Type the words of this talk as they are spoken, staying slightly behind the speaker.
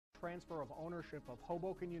transfer of ownership of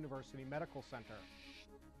Hoboken University Medical Center.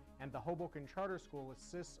 And the Hoboken Charter School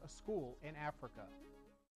assists a school in Africa.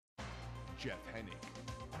 Jeff Hennig,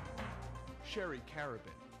 Sherry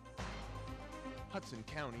Carabin, Hudson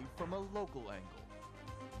County from a local angle.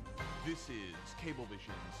 This is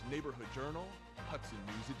Cablevision's Neighborhood Journal, Hudson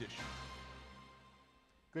News Edition.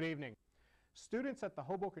 Good evening. Students at the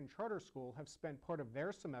Hoboken Charter School have spent part of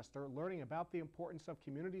their semester learning about the importance of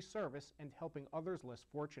community service and helping others less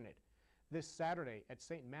fortunate. This Saturday at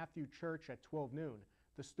St. Matthew Church at 12 noon,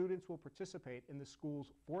 the students will participate in the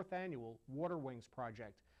school's 4th annual Water Wings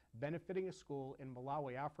project, benefiting a school in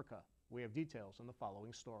Malawi, Africa. We have details in the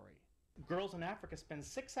following story. Girls in Africa spend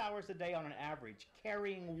 6 hours a day on an average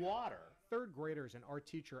carrying water. Third graders in art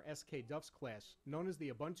teacher S.K. Duff's class, known as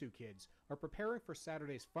the Ubuntu Kids, are preparing for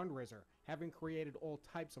Saturday's fundraiser, having created all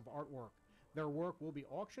types of artwork. Their work will be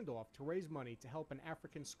auctioned off to raise money to help an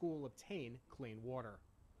African school obtain clean water.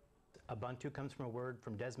 Ubuntu comes from a word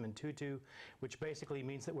from Desmond Tutu, which basically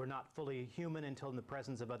means that we're not fully human until in the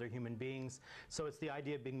presence of other human beings. So it's the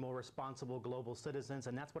idea of being more responsible global citizens,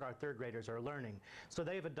 and that's what our third graders are learning. So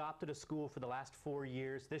they've adopted a school for the last 4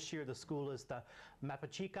 years. This year the school is the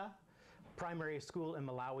Mapachika primary school in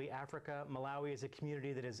Malawi, Africa. Malawi is a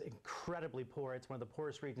community that is incredibly poor. It's one of the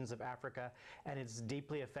poorest regions of Africa, and it's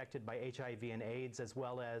deeply affected by HIV and AIDS, as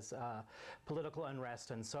well as political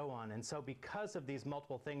unrest and so on. And so because of these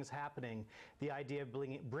multiple things happening, the idea of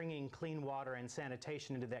bringing clean water and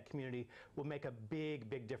sanitation into that community will make a big,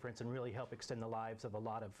 big difference and really help extend the lives of a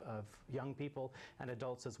lot of young people and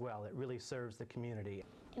adults as well. It really serves the community.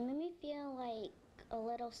 It made me feel like a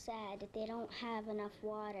little sad that they don't have enough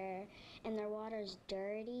water and their water's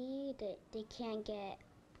dirty, that they can't get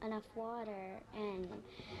enough water, and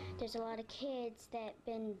there's a lot of kids that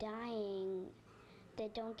been dying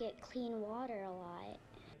that don't get clean water a lot.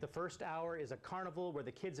 The first hour is a carnival where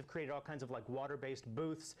the kids have created all kinds of water-based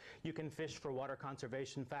booths. You can fish for water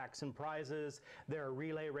conservation facts and prizes. There are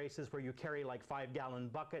relay races where you carry 5-gallon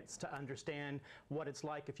buckets to understand what it's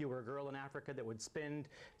like if you were a girl in Africa that would spend,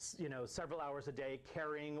 several hours a day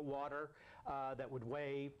carrying water that would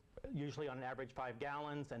weigh usually on an average 5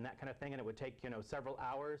 gallons and that kind of thing, and it would take, several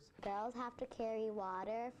hours. Girls have to carry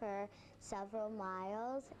water for several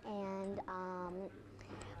miles, and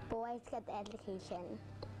boys get the education.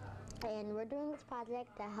 And we're doing this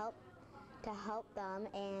project to help them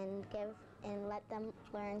and let them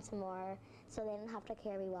learn some more so they don't have to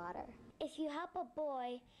carry water. If you help a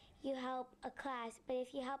boy, you help a class, but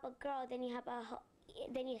if you help a girl, then you help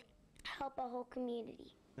a whole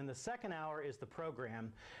community. And the second hour is the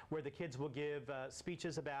program where the kids will give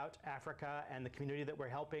speeches about Africa and the community that we're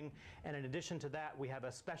helping. And in addition to that, we have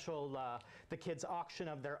a special, the kids' auction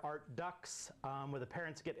of their art ducks, where the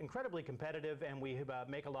parents get incredibly competitive, and we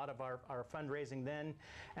make a lot of our fundraising then.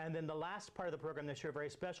 And then the last part of the program this year, a very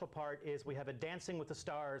special part, is we have a Dancing with the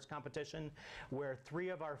Stars competition where 3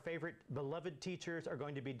 of our favorite beloved teachers are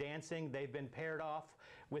going to be dancing. They've been paired off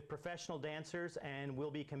with professional dancers and will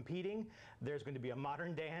be competing. There's going to be a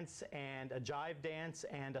modern dance and a jive dance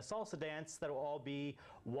and a salsa dance that will all be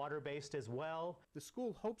water-based as well. The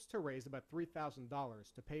school hopes to raise about $3,000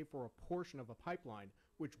 to pay for a portion of a pipeline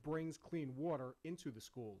which brings clean water into the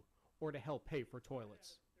school, or to help pay for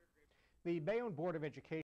toilets. The Bayonne Board of Education